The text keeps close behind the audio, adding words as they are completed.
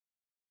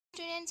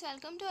Students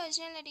welcome to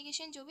original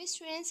education. जो भी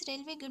students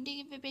railway group D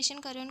की प्रिपरेशन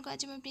कर रहे हैं उनको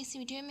आज मैं अपनी इस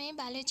वीडियो में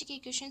बायोलॉजी के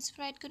क्वेश्चंस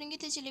प्रोवाइड करूंगी।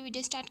 तो चलिए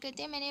वीडियो स्टार्ट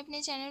करते हैं। मैंने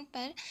अपने चैनल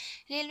पर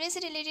रेलवे से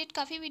रिलेटेड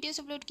काफ़ी वीडियोस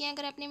अपलोड किए हैं।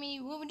 अगर आपने मेरी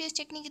वो वीडियोस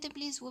चेक नहीं की तो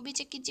प्लीज़ वो भी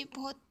चेक कीजिए।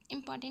 बहुत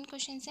इंपॉर्टेंट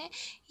क्वेश्चन हैं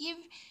ये।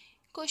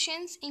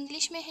 क्वेश्चंस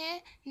इंग्लिश में है।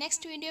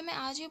 नेक्स्ट वीडियो में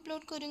आज ही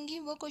अपलोड करूँगी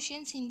वो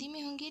क्वेश्चंस हिंदी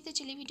में होंगी। तो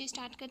चलिए वीडियो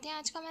स्टार्ट करते हैं।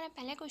 आज का हमारा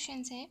पहला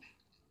क्वेश्चन है,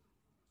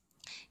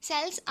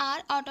 cells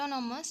are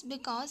autonomous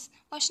because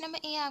option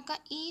number A आपका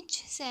each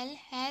cell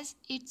has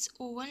its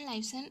own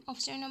life cycle,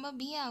 option number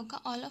B आपका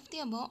all of the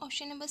above,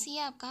 option number C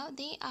आपका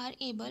they are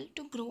able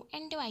to grow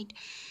and divide।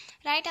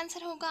 Right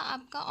answer होगा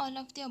आपका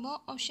all of the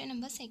above, option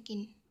number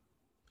second.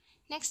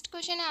 Next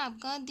question है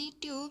आपका the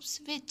tubes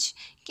which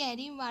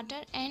carry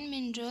water and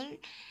mineral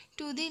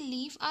to the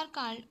leaf are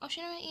called,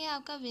 option number A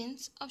आपका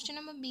veins, option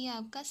number B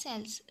आपका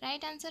cells।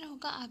 Right answer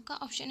होगा आपका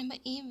option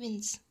number A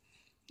veins।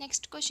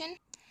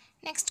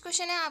 Next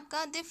question है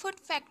आपका the food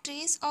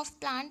factories of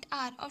plant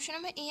are, option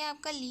number A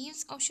आपका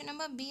leaves, option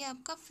number B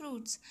आपका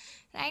fruits.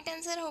 Right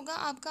answer होगा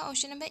आपका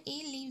option number A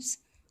leaves.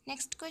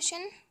 Next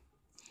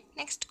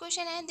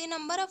question है the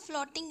number of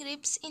floating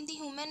ribs in the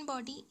human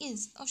body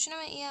is, option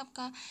number A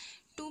आपका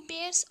 2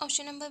 pairs,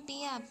 option number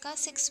B आपका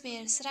 6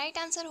 pairs. Right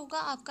answer होगा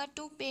आपका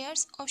 2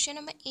 pairs, option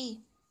number A.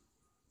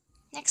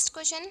 Next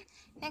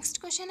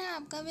question है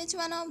आपका which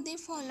one of the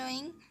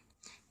following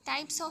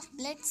types of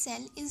blood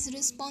cell is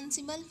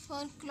responsible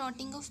for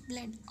clotting of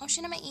blood,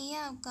 option number A है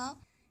आपका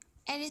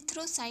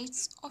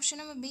erythrocytes, option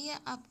number B है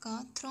आपका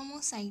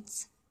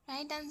थ्रोमोसाइट्स।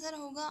 Right answer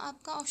होगा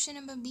आपका option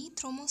number B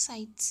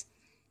थ्रोमोसाइट्स।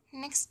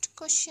 Next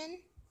question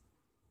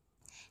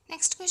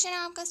है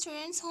आपका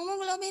students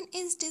haemoglobin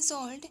is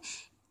dissolved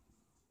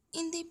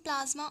in the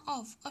plasma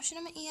of, option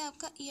number A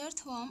आपका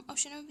earthworm,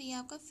 option number B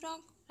आपका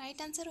फ्रॉग।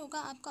 राइट आंसर होगा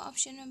आपका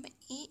option number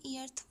A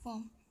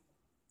earthworm।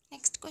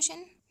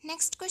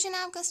 Next question है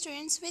आपका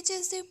students which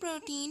is the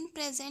protein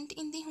present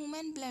in the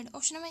human blood,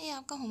 option number A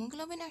आपका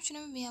haemoglobin, option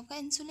number B आपका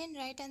insulin.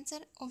 Right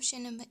answer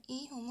option number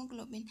A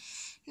haemoglobin.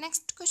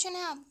 Next question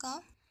है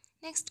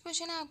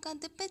आपका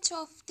the pitch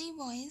of the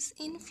voice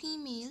in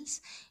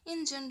females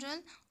in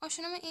general,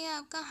 option number A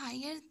आपका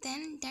higher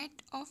than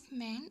that of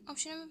man,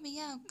 option number B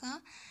आपका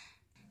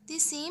the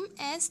same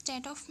as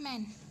that of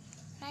man.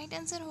 Right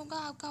answer होगा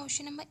आपका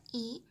option number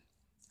a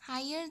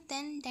higher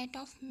than that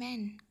of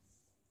man.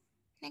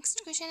 Next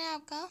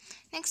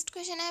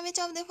question है which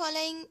of the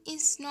following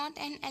is not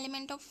an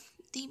element of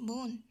the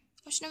bone,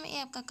 option number A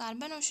आपका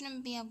carbon, option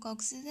number B आपका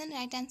oxygen.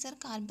 Right answer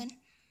carbon.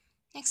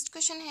 Next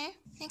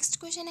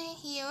question है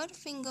hair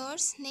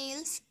fingers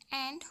nails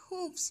and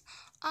hooves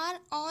are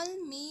all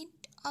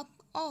made up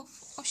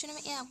of, option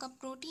number A आपका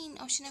protein,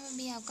 option number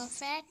B आपका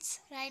fats.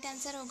 Right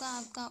answer होगा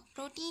आपका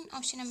protein,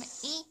 option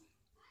number A.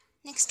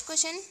 Next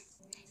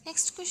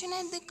question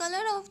है the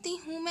colour of the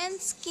human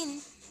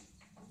skin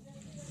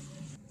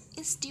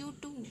is due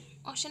to,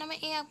 option number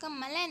A आपका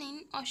melanin,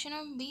 option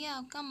number B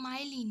आपका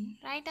myelin.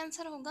 Right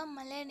answer होगा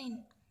melanin,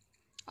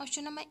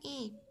 option number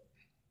A.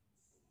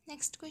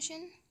 Next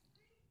question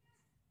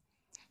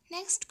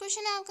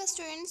है आपका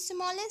student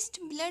smallest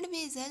blood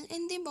vessel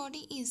in the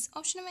body is,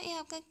 option number A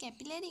आपका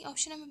capillary,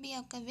 option number B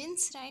आपका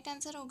veins. Right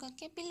answer होगा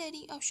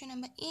capillary, option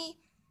number A.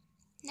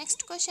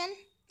 Next question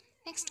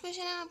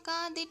है आपका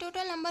the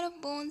total number of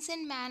bones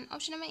in man,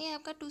 option number A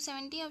आपका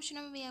 270, option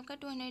number B आपका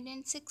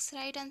 206।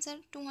 Right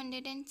answer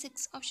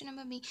 206, option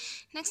number B.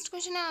 Next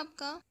question है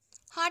आपका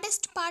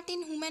hardest part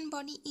in human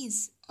body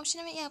is, option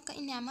number A आपका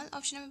enamel,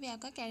 option number B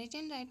आपका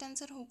keratin. Right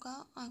answer होगा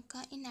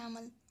आपका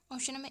enamel,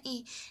 option number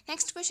A.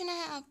 Next question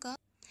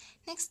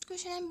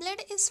है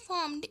blood is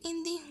formed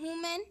in the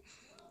human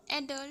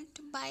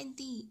adult by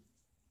the,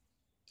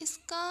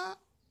 इसका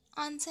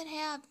answer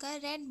है आपका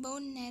red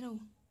bone marrow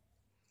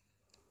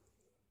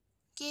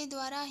के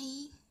द्वारा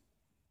ही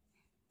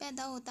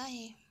पैदा होता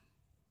है।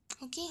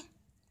 ओके,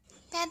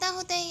 पैदा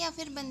होता है या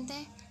फिर बनता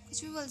है,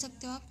 कुछ भी बोल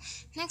सकते हो आप।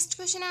 नेक्स्ट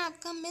क्वेश्चन है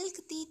आपका milk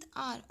teeth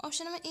are,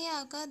 option number A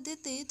आपका the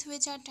teeth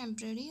which are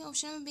temporary,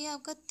 option number B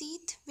आपका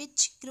teeth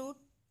which grow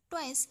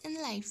twice in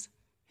life.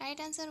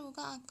 Right answer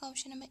होगा आपका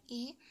option number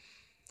A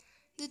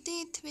the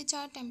teeth which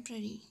are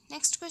temporary.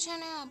 Next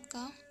question है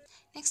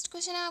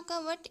आपका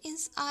what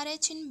is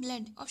RH in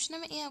blood, option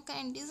number A आपका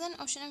antigen,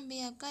 option number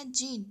B आपका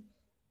gene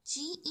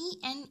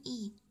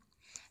GENE।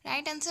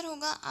 Right answer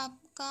होगा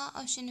आपका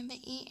option number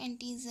A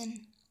antigen.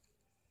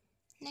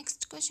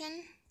 Next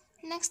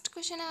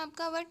question है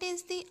आपका what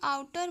is the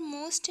outer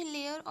most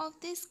layer of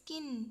the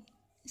skin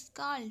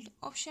scald,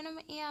 option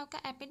number A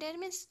आपका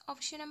epidermis,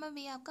 option number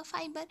B आपका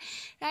fibre.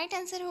 Right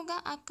answer होगा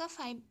आपका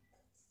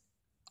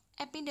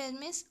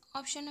epidermis,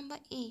 option number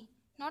A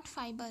not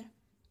fibre.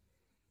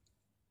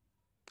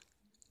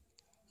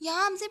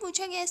 यहाँ हमसे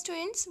पूछा गया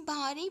स्टूडेंट्स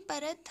बाहरी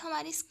परत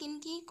हमारी स्किन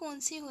की कौन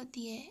सी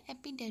होती है,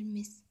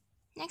 एपिडर्मिस।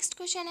 नेक्स्ट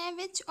क्वेश्चन है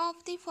which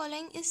of the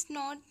following is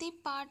not the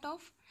part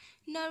of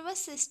nervous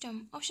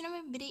system, option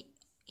number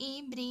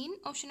A brain,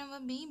 option number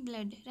B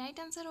blood. Right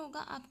answer होगा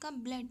आपका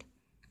blood,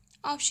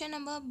 option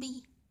number B.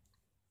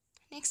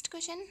 Next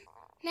question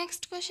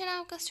है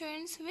आपका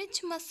students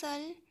which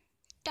muscle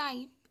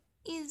type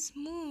is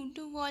moved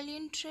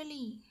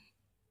वॉल्यूंटरली।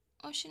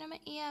 Option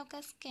number A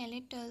आपका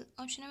skeletal,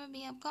 option number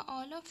B आपका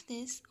all of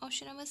this,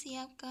 option number C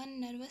आपका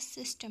nervous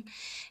system.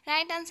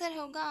 Right answer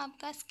होगा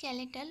आपका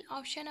skeletal,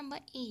 option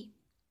number A.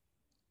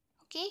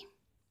 Okay,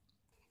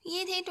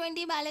 ये थे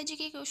 20 biology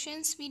के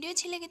क्वेश्चंस। वीडियो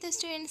अच्छी लगी तो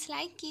स्टूडेंट्स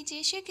लाइक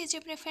कीजिए, शेयर कीजिए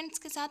अपने फ्रेंड्स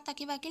के साथ,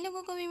 ताकि बाकी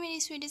लोगों को भी मेरी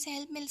इस वीडियो से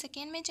हेल्प मिल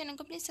सके। एंड मेरे चैनल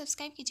को प्लीज़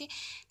सब्सक्राइब कीजिए,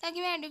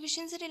 ताकि मैं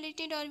एजुकेशन से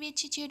रिलेटेड और भी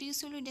अच्छी अच्छी और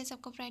यूजफुल वीडियोस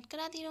आपको प्रोवाइड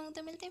कराती रहूँ।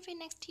 तो मिलते हैं फिर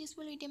नेक्स्ट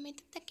यूजफुल वीडियो में,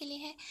 तब तक के लिए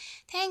है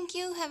thank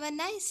you, have a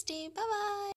nice day, bye bye.